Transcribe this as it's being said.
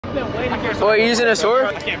Oh, you're using a sword?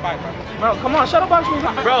 I can't fight, Bro, come on, shuttle box me.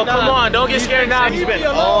 bro. Come on, don't get scared now. You've been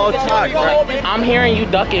all talk, bro. I'm hearing you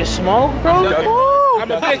ducking smoke, bro.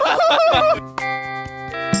 I'm a big.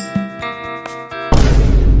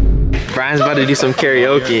 Brian's about to do some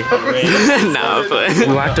karaoke. Nah, but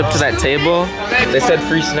we walked up to that table. They said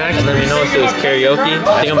free snacks, and then we noticed it was karaoke.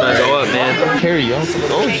 I think I'm gonna go up, man. Karaoke?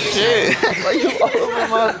 Oh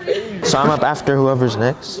shit! So I'm up after whoever's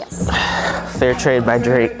next. Yes. Fair trade by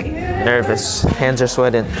Drake. Nervous, hands are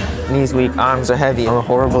sweating, knees weak, arms are heavy. I'm a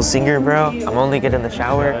horrible singer, bro. I'm only good in the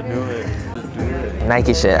shower.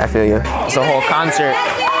 Nike shit, I feel you. It's a whole concert.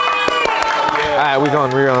 All right, we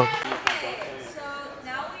going real.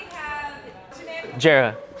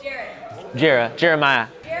 Jera. Jeremiah.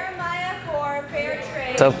 Jeremiah for fair trade.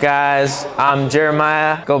 What's up, guys? I'm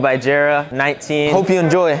Jeremiah. Go by Jera. 19. Hope you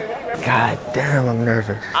enjoy. God damn, I'm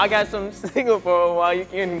nervous. I got some single for a while. You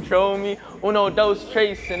can control me. Uno, dos,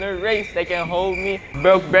 tres in a race. They can hold me.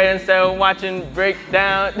 Broke bread instead of watching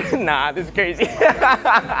breakdown. Nah, this is crazy.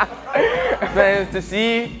 Plans to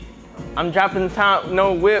see. I'm dropping top,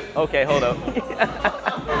 no whip. Okay, hold up.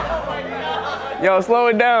 Yo, slow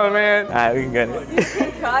it down, man. All right, we can get it.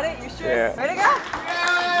 You got it? You sure? Yeah. Ready to go?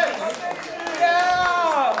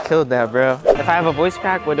 Yeah. Killed that, bro. If I have a voice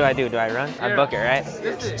crack, what do? I run? I book it, right?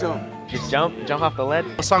 Just jump. Just jump? Jump off the lead?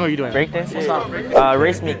 What song are you doing? Breakdance? What song?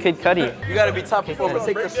 Race Me, Kid Cudi. You gotta be top performer.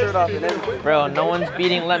 Take the shirt off and everything. Bro, no one's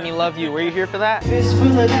beating Let Me Love You. Were you here for that?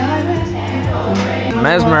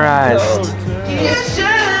 Mesmerized.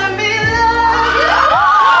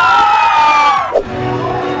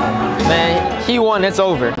 Man, he won, it's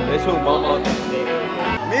over. This who Momo.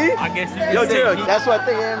 Me? I guess you can say that's what I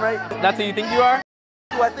think I am, right? That's who you think you are?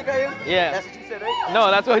 Who I think I am? Yeah. That's what you said, right?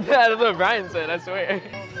 No, that's what Brian said, I swear.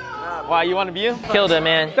 Why, you want to be him? Killed it,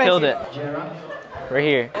 man. Killed it. Right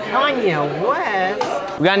here. Kanye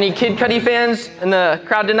West. We got any Kid Cudi fans in the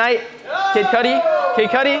crowd tonight? Kid Cudi? Kid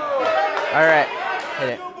Cudi? All right. Hit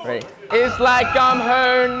it. Ready. It's like I'm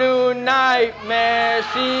her new nightmare.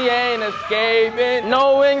 She ain't escaping.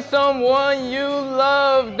 Knowing someone you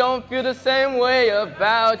love don't feel the same way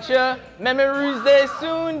about ya. Memories they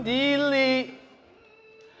soon delete.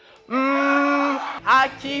 I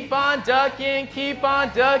keep on ducking,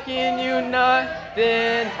 you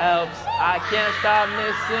nothing helps. I can't stop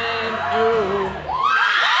missing you.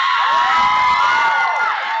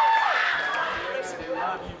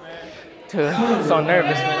 Dude, I'm so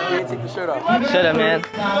nervous, man. You didn't take the shirt off. Should've, man.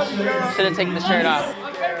 Should've taken the shirt off.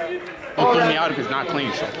 He threw me out if it's not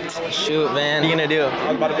clean, so. Shoot, man. What you gonna do? I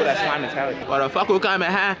was about to go that slime mentality. What the fuck, we're coming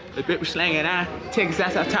high. The grip was slanging out. Take his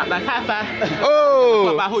ass out top like high five. Oh!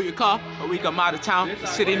 Fuck about who you call, or we come out of town.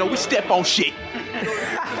 City, know we step on shit.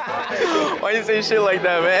 Why you say shit like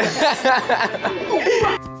that, man?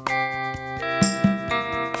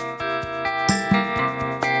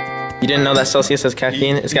 You didn't know that Celsius has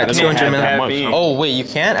caffeine? It's got 200 milligrams. Oh, wait, you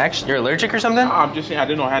can't? Actually, you're allergic or something? I'm just saying, I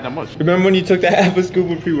didn't know I had that much. Remember when you took that half a scoop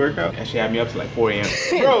of pre-workout? That shit had me up to like 4 a.m.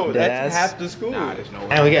 Bro, that's half the school. Nah, there's no way.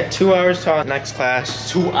 And we got 2 hours till our next class.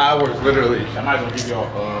 2 hours, literally. I might as well give y'all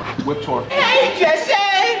a whip tour. Hey, Jesse!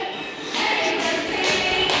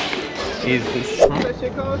 Jesus. What's that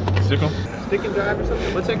shit called? Sick 'em? Stick and drive or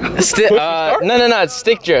something? What's it called? No, it's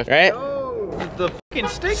stick drift, right? Oh, the fucking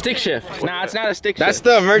stick? Stick shift. Nah, it's not a stick shift. That's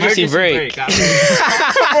the emergency brake. Bro,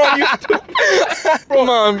 you stupid. Come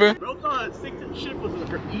on, bro. Bro thought stick to shit was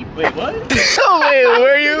for eat. Wait, what? Wait,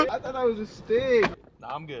 where are you? I thought that was a stick.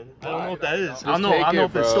 Nah, I'm good. I don't know what that is. Just I don't know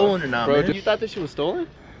if it's stolen or not, Bro, man. you thought this shit was stolen?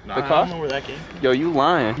 Nah, the I car? don't know where that came from. Yo, you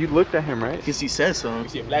lying. You looked at him, right? Because he said so. You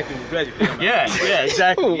see a black dude with dreads, you think I'm Yeah,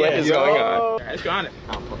 exactly. What is going on? Let's go on it.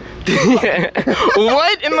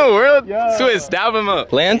 What in the world? Swiss, stab him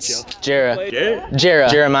up. Lance? Jera.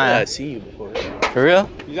 Jeremiah. I've seen you before. For real?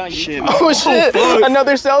 He's on Shit. Oh shit!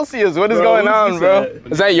 Another Celsius. What is going on, bro?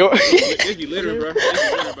 Is that yours? This be litter, bro.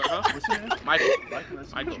 Huh? What's your name? Michael.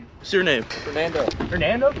 What's your name?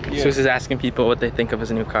 Fernando? Yeah. Swiss is asking people what they think of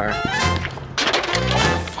his new car.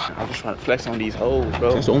 I'm just trying to flex on these hoes,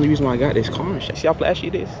 bro. That's the only reason why I got this car and shit. See how flashy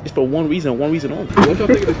it is? It's for one reason only. What y'all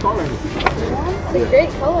think of this car right here? It's a great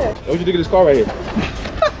color. What you think of this car right here?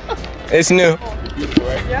 It's new. Beautiful,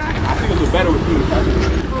 right? Yeah. I think it'll look better with you.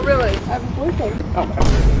 Oh, really? I have a boyfriend.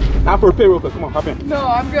 Hop for a pit real quick. Come on, hop in. No,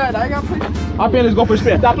 I'm good. I got places. Hop in, let's go for a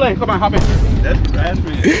spin. Stop playing. Come on, hop in. That's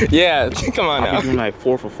pretty. Yeah, come on I'll now. be doing like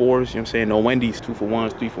 4 for 4s, you know what I'm saying? No Wendy's, 2 for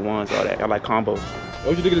 1s, 3 for 1s, all that. I like combos.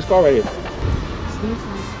 What you think of this car right here?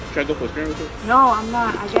 Try to go for a spin real quick? No, I'm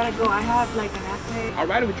not. I gotta go. I have like an essay. I'll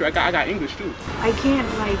ride it with you. I got English too. I can't,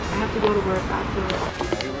 like, I have to go to work after.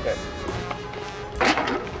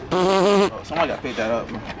 Oh, somebody got to pick that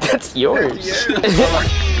up, man. That's yours.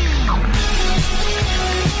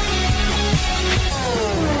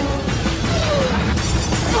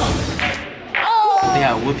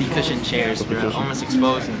 Yeah, whoopee cushion chairs, bro. Almost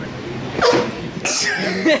exposing.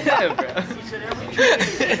 Yeah, bro.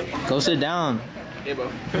 Go sit down. Hey, bro.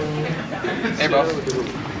 Hey, bro.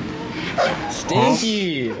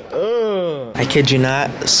 Stinky. Ugh. I kid you not,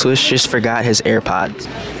 Swish just forgot his AirPods.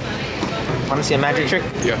 Want to see a magic trick?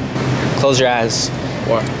 Yeah. Close your eyes.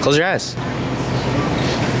 What? Close your eyes.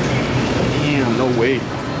 Damn, no way.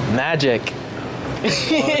 Magic.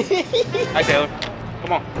 Hi, Taylor.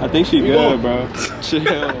 Come on. I think she good, bro. Chill,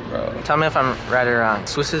 bro. Tell me if I'm right or wrong.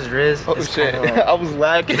 Swiss's Riz is Shit, kinda like, I was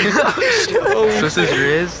lacking. Swiss's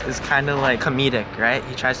Riz is kind of like comedic, right?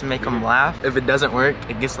 He tries to make him laugh. If it doesn't work,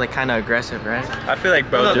 it gets like kind of aggressive, right? I feel like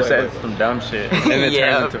bro just said some dumb shit and it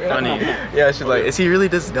turns into funny. Yeah, she's like, is he really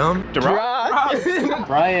this dumb?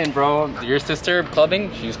 Brian, bro, your sister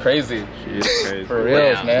clubbing? She's crazy. She is crazy. For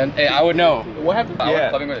real, man. Hey, I would know. What happened? I Yeah. was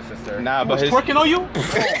clubbing with his sister. Nah, but his Twerking on you?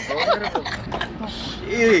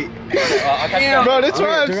 bro, that's what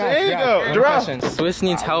I'm saying though. Drop. Swiss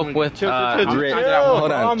needs help with Riz.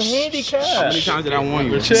 Hold on. I'm handicapped. How many times did I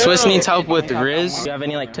warn you? Swiss needs help with Riz. Do you have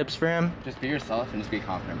any like tips for him? Just be yourself and just be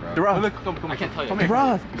confident, bro. Come I can't tell you.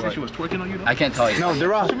 You said she was twerking on you though? I can't tell you. No,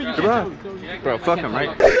 bro, fuck him,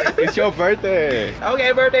 right? It's your birthday.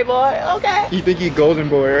 Okay, birthday boy. Okay. You think he golden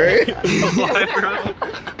boy, right?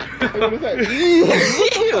 What does that mean?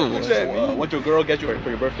 What does that mean? What your girl get you for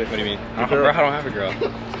your birthday? What do you mean? I don't have a girl.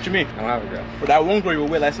 What you mean? I don't have a girl. For that one girl you were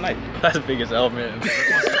with last night. That's the biggest element.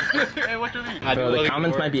 Hey, what you mean? Bro, the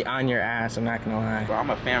comments might be on your ass, I'm not gonna lie. Bro,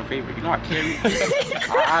 I'm a fan favorite. You know I carry.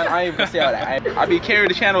 I ain't even gonna say all that. I be carrying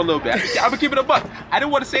the channel a little bit. I be keeping it a buck. I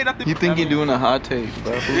didn't want to say nothing. You think you're doing a hot take,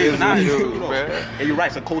 bro? Who Yeah, is nah, this you dude, know. bro? And you're right,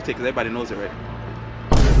 it's a cold take because everybody knows it, right?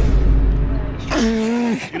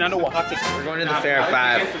 You not know what hot take is. We're going to the fair at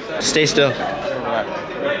 5. Stay still. You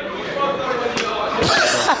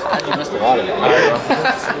missed a lot of it.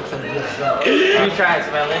 Three tries.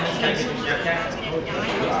 If I land this,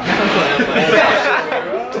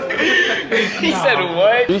 he said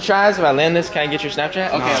what? 3 tries. If I land this, can I get your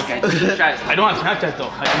Snapchat? Okay. 3 tries. I don't have Snapchat though.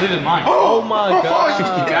 I live in mine. Oh my god. You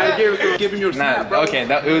gotta give him your snap, bro. Okay,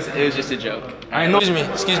 it was just a joke. I know.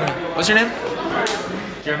 Excuse me. What's your name?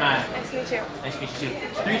 Jeremiah. Nice to meet you. Nice to meet you too.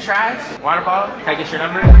 3 tries. Water bottle. Can I get your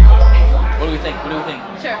number? What do we think?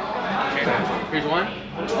 Sure. Here's 1.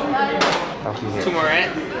 2 more, right?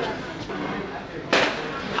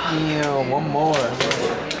 Yeah, one more.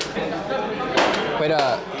 Wait,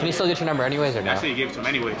 can he still get your number anyways or no? I say you gave it to him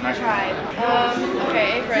anyway. I tried.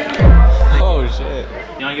 Okay, April. Oh shit.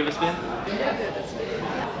 You wanna give a spin?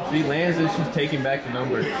 If he lands it, she's taking back the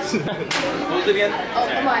number. What was it again? Oh,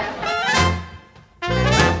 Amaya.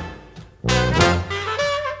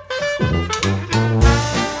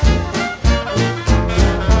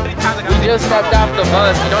 We just stepped off the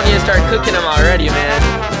bus. You don't need to start cooking them already, man.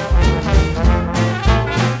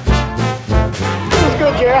 What's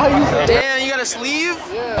good, Jera? How you doing? Damn, you got a sleeve?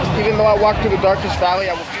 Yeah. Even though I walk through the darkest valley,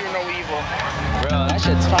 I will fear no evil. Bro, that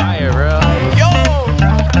shit's fire, bro.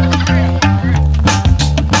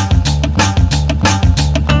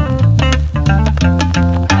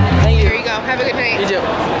 Here you go. Have a good night. You do.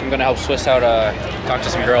 I'm gonna help Swiss out, talk to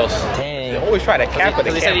some girls. Dang. Always try to cap for the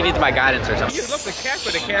Because he said he camera. needs my guidance or something. You love the cap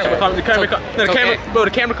for the camera. The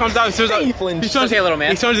camera comes out. He turns Okay, little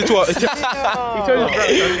man. He turns into a. He turns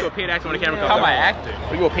into a paid actor when the camera comes out. How am I actor?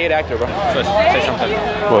 You a paid actor, bro. Swiss, say something.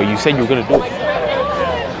 Bro, you said you were gonna do it.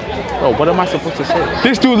 Bro, what am I supposed to say?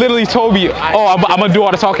 This dude literally told me, oh, I'm gonna do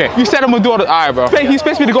all the talking. You said I'm gonna do all the. All right, bro. He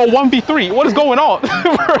expects me to go 1v3. What is going on?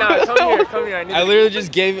 Come here. I literally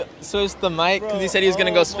just gave Swiss the mic because he said he was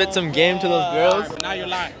gonna go spit some game to those girls. Now you're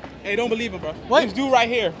lying. Hey, don't believe him, bro. What? This dude right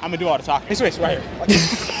here, I'm gonna do all the talking. Hey, Swiss, right here.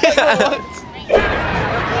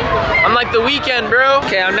 I'm like the weekend, bro.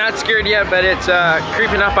 Okay, I'm not scared yet, but it's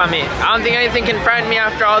creeping up on me. I don't think anything can frighten me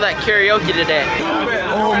after all that karaoke today.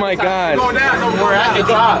 Oh my god. Going down, no more. At the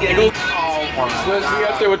top. Swiss, we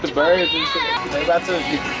up there with the birds and shit. They're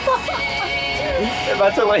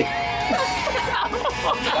about to like.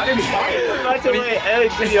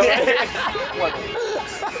 Eggs in your head.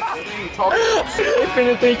 They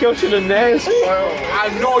finna think you're to the nest, bro. I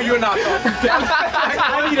know you're not talking.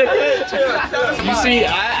 I need a cut too. You see,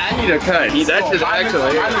 I need a cut. That's just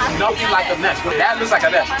actually. That looks nothing like a nest. That looks like a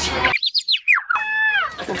nest.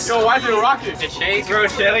 Yo, why is it rocking? It's shades, bro.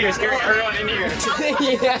 Shelly, you're scaring everyone in here.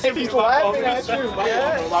 He's laughing at you,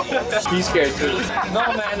 man. He's scared too.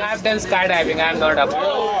 No, man, I've done skydiving. I'm not up.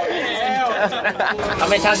 How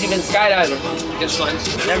many times have you been skydiving? Just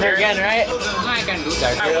once. Never again, right? I can do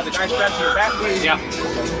that. The guy straps to your back, please. Yeah.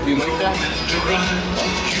 You like that?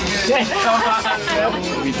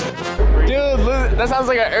 Dude, look, that sounds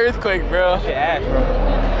like an earthquake, bro. Your ass, bro.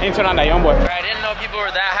 Ain't turn on that young boy. I didn't know people were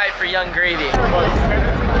that hyped for Young Gravy.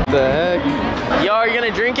 The heck? Y'all are gonna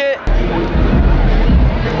drink it?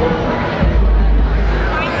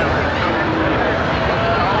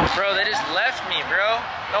 Bro, they just left me, bro.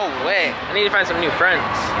 No way. I need to find some new friends.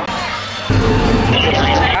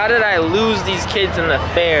 How did I lose these kids in the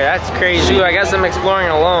fair? That's crazy. Dude, I guess I'm exploring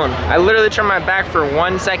alone. I literally turned my back for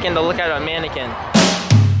 1 second to look at a mannequin.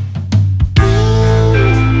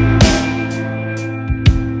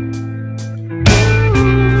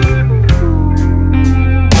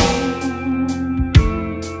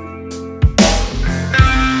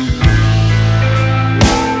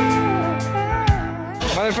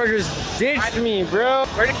 Motherfuckers ditched me, bro.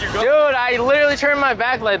 Where did you go? Dude, I literally turned my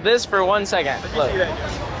back like this for 1 second. Look.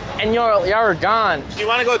 And y'all were gone. Do you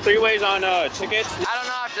want to go 3 ways on tickets? I don't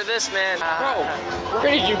know after this, man. Bro,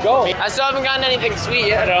 where did you go? I still haven't gotten anything sweet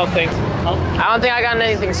yet. I don't think. Huh? I don't think I got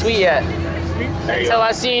anything sweet yet. Until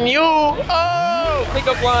I seen you. Oh!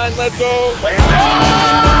 Pickup line, let's go.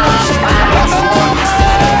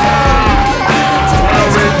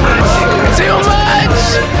 Too much!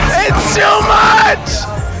 It's too much!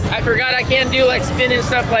 I forgot I can't do like spinning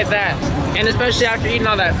stuff like that. And especially after eating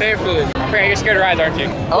all that fair food. Fred, you're scared of rides, aren't you?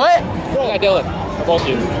 What? Yeah, Dylan. Both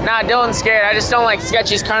you. Nah, Dylan's scared. I just don't like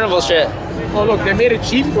sketchy's carnival shit. Oh look, they made it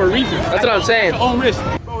cheap for a reason. That's what I'm saying. Own risk.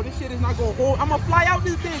 Bro, this shit is not gonna hold. I'm gonna fly out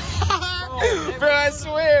this bitch. Bro, I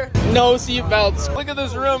swear. No seatbelts. Look at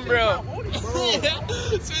this room, bro.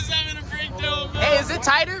 Swiss having a breakdown, bro. Hey, is it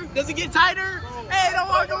tighter? Does it get tighter? Hey, don't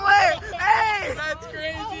walk away. Hey! That's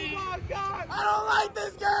crazy. Oh my God. I don't like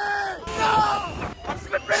this game. No! I'm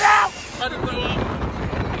slipping out.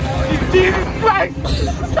 Jesus Christ.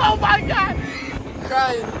 Oh my God. I'm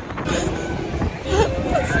crying.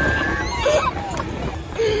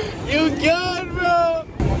 You good, bro?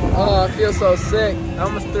 Oh, I feel so sick. I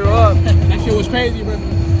almost threw up. That shit was crazy, bro.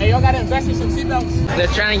 Hey, y'all gotta invest in some seatbelts. They're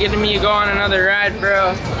trying to get me to go on another ride, bro.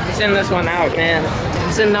 I'm sitting this one out, man.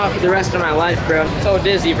 I'm sitting out for the rest of my life, bro. I'm so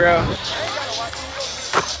dizzy, bro.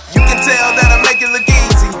 You can tell that I make it look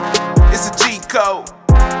easy. It's a cheat code.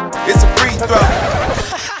 It's a free throw.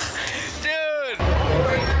 Dude.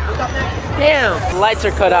 Damn. The lights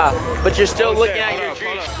are cut off, but you're still looking at your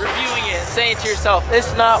dreams, reviewing it, saying to yourself,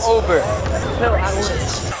 it's not over. No, I win.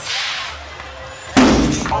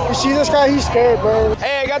 You see this guy? He's scared, bro.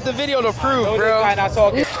 Hey, I got the video to prove, bro. I'm not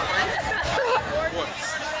talking.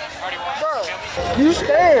 You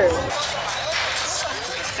scared.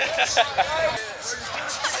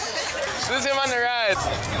 This is him on the ride.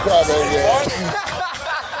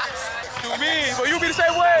 To me, but you be the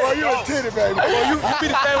same way. Bro, you a titty, baby. Well, you be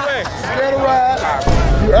the same way. Scared to ride.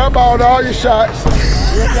 You airballed all your shots.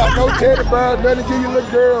 You ain't got no teddy bear, nothing to give your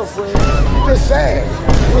little girlfriend. You just sad.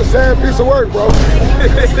 You a sad piece of work, bro.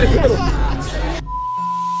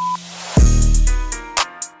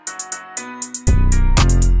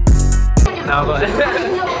 No, but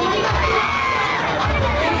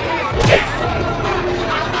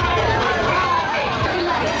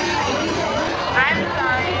I'm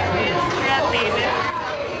sorry.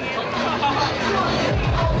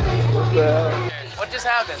 It's what just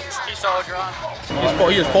happened? He saw a draw.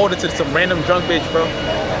 He just folded to some random drunk bitch, bro.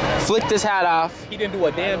 Flicked his hat off. He didn't do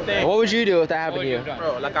a damn thing. What would you do if that happened to you?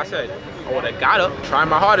 Bro, like I said, I would have got up, tried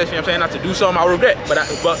my hardest, you know what I'm saying, not to do something I regret. But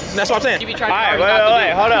that's what I'm saying. Alright,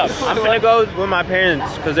 wait, hold up. I'm gonna go with my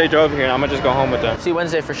parents because they drove here and I'm gonna just go home with them. See you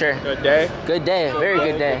Wednesday for sure. Good day. Good day. Very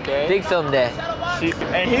good day. Big film day.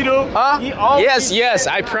 And he do. Huh? He always Yes,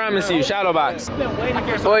 I promise you. Shadowbox.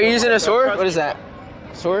 Oh, you're using a sword? What is that?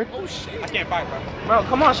 Sword? I can't fight, bro. Bro,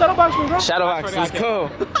 come on, shadowbox me, bro. Shadowbox. Let's go.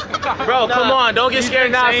 Bro, come on, don't get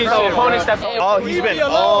scared now since the opponent steps up. Oh, he's been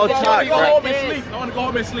all talk, I want bro. to go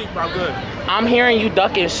home and sleep, bro. I'm good. I'm hearing you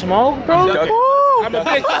ducking smoke, bro. I'm a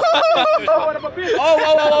bitch.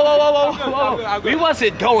 Whoa. We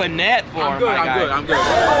wasn't going that far, I'm good. I'm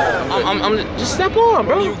just step on,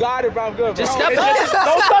 bro. You got it, bro. I'm good, bro. Just step up.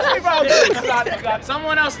 Don't touch me, bro. You got it.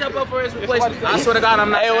 Someone else step up for his replacement. I swear to God,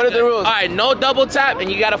 I'm not. Hey, what are the rules? All right, no double tap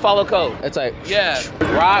and you gotta follow code. It's like, Yeah.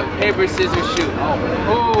 Rock, paper, scissors, shoot.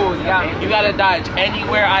 ooh, You gotta dodge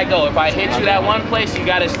anywhere I go. If I hit you that one place, you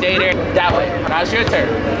gotta stay there. That way. Now it's your turn.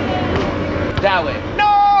 That way.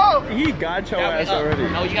 He got your That way ass up. already.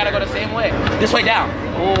 No, you gotta go the same way. This way down.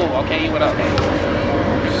 Oh, okay, you went up.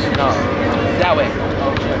 No, that way.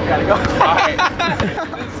 Oh, shit, you gotta go. All right.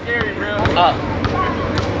 This is scary, bro. Up.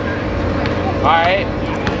 All right.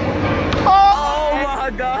 Oh my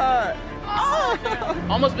God.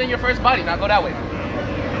 Almost been your first body. Now go that way.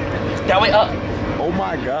 That way up. Oh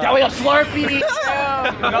my God. That way up, Slurpee.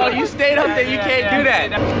 No, you stayed up there. You can't do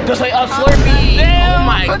that. Just like Slurpee. Oh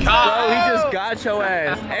my god. Bro, he just got your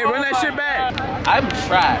ass. Hey, run that shit back. I'm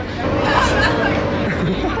trash.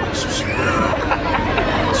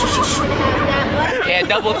 Yeah,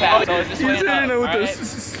 double tap. So it's this way up.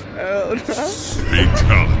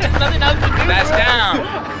 Nothing else to do. That's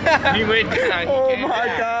down. He went down. Oh my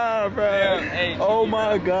god, bro. Hey, oh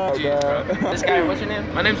my god, bro. This guy, what's your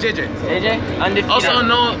name? My name's JJ. AJ? Undefeated. Also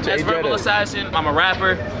known as Verbal Assassin. I'm a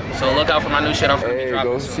rapper, so look out for my new shit. I'm finna drop.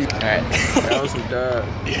 Go see. Alright. That was some dub.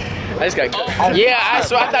 I just got yeah, I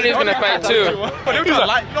thought he was gonna fight too. But they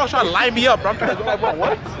were trying to line me up, bro. I'm trying to go like, bro,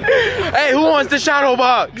 what? Hey, who wants the shadow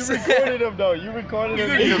box? You recorded him though. You recorded him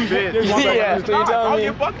in a bit. Yeah.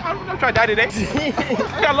 I'm trying to die today.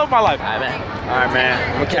 I love my life. Alright, man. Alright, man.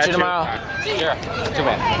 I'm gonna catch you tomorrow. Jera, too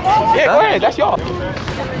bad. Yeah, go ahead. That's y'all.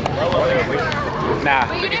 Nah,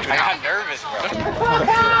 I got nervous, bro.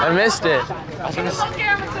 I missed it.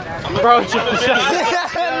 Bro,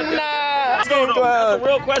 That's a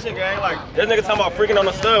real question, gang. Like, this nigga talking about freaking on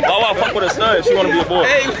a stud. Why would I fuck with a stud if she wanna be a boy?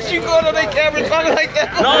 hey, what you going on that camera talking like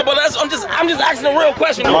that? No, but I'm just asking a real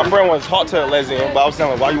question. My friend wants to talk to a lesbian, but I was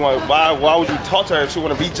telling her, why would you talk to her if she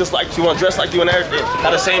wanna be just like, she wanna dress like you and everything?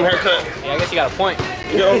 Got the same haircut. Yeah, I guess you got a point.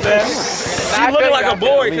 You know what I'm saying? She looking like a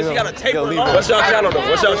boy because she got a taper. What's your channel though?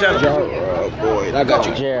 What's your channel? Boy. I got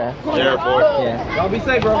you. Jera. Jera, boy. Yeah. Y'all be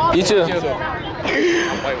safe, bro. You too.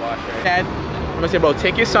 Dad, I'm gonna say, bro,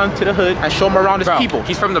 take your son to the hood and show him around his people.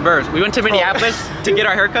 He's from the burbs. We went to Minneapolis to get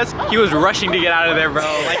our haircuts. He was rushing to get out of there, bro.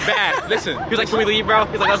 Like bad. Listen. He was like, can we leave, bro?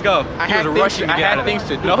 He's like, let's go. I He had was things rushing to- to get I out had of there. things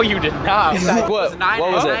to do. No, you did not. What?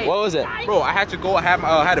 What was it? What was it? Bro, I had to go. I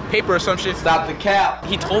had a paper or some shit. Stop the cap.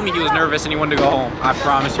 He told me he was nervous and he wanted to go home. I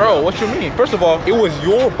promise you. Bro, what you mean? First of all, it was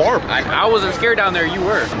your barber. I wasn't scared down there. You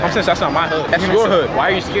were. I'm saying that's not my hood. That's your hood. Why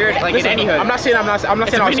are you scared? Like Listen, in any hood. I'm not saying I'm not saying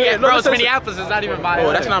I'm scared. Bro, Listen, it's Minneapolis. It's not even my Bro,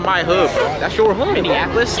 hood. that's not my hood, bro. That's your hood.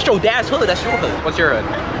 Minneapolis? That's your dad's hood. That's your hood. What's your hood?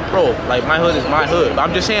 Bro, like my hood is my hood. But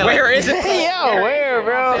I'm just saying. Where like, is it? Yo, where,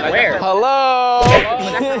 bro? Where? Hello.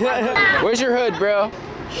 Where's your hood, bro?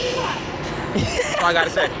 That's all I gotta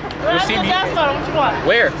say. You see me?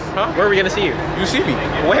 Where? Huh? Where are we gonna see you? You see me?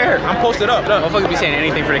 Where? I'm posted up. Look. Motherfuckers be saying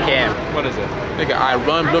anything for the cam. What is it? Nigga, I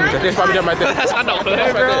run Bloomington. This probably them right there. That's not no hood,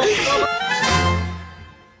 That's bro. right there.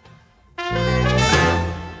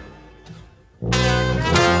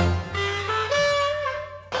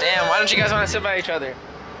 Damn, why don't you guys want to sit by each other?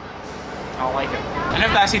 I don't like it. I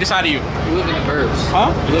never thought I see the side of you. You live in the burbs.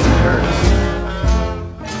 Huh? You live in the burbs.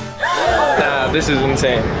 Nah, this is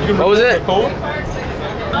insane. What was it?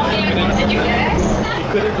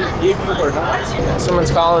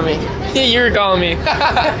 Someone's calling me. You were calling me.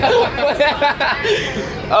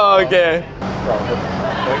 Oh, okay.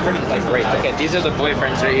 Boyfriend is like great. Okay, these are the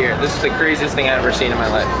boyfriends right here. This is the craziest thing I've ever seen in my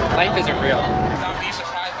life. Life isn't real. Don't be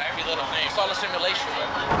surprised by every little thing. It's all a simulation.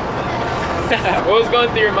 What was going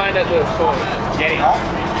through your mind at this point? Getting off.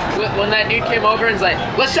 When that dude came over and was like,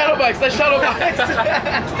 let's shuttle box, let's shuttle box.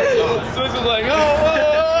 So was like,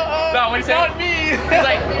 oh, No, what he said? not me. He's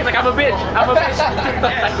like, I'm a bitch. I'm a bitch.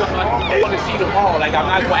 I want to see them all. Like, I'm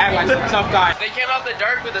not gonna act like some tough guy. They came out the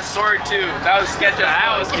dark with a sword too. That was sketchy.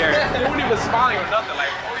 I was scared. They weren't even smiling or nothing.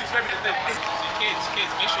 Like, all these women just think, kids,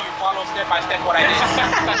 make sure you follow step by step what I did.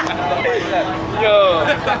 Yo.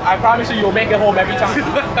 I promise you, you'll make it home every time.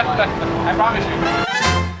 I promise you.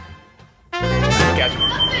 Got you.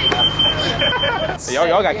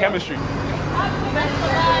 Y'all got chemistry.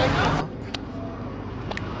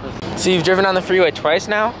 So you've driven on the freeway twice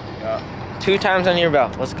now? Yeah. 2 times on your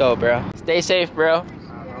belt. Let's go, bro. Stay safe, bro.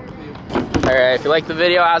 Alright, if you like the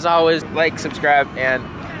video, as always, like, subscribe, and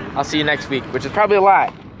I'll see you next week, which is probably a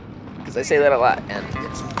lie. Because I say that a lot, and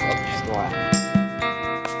it's just a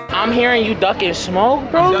lie. I'm hearing you ducking smoke,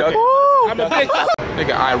 bro. I'm a bitch.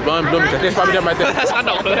 Nigga, I run Bloomington. This probably them right there. That's not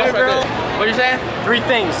no hood, That's right bro. there. What you saying? 3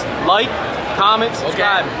 things. Like, comment,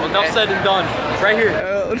 subscribe. Enough said and done. Right here.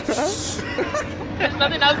 There's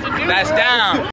nothing else to do. That's down.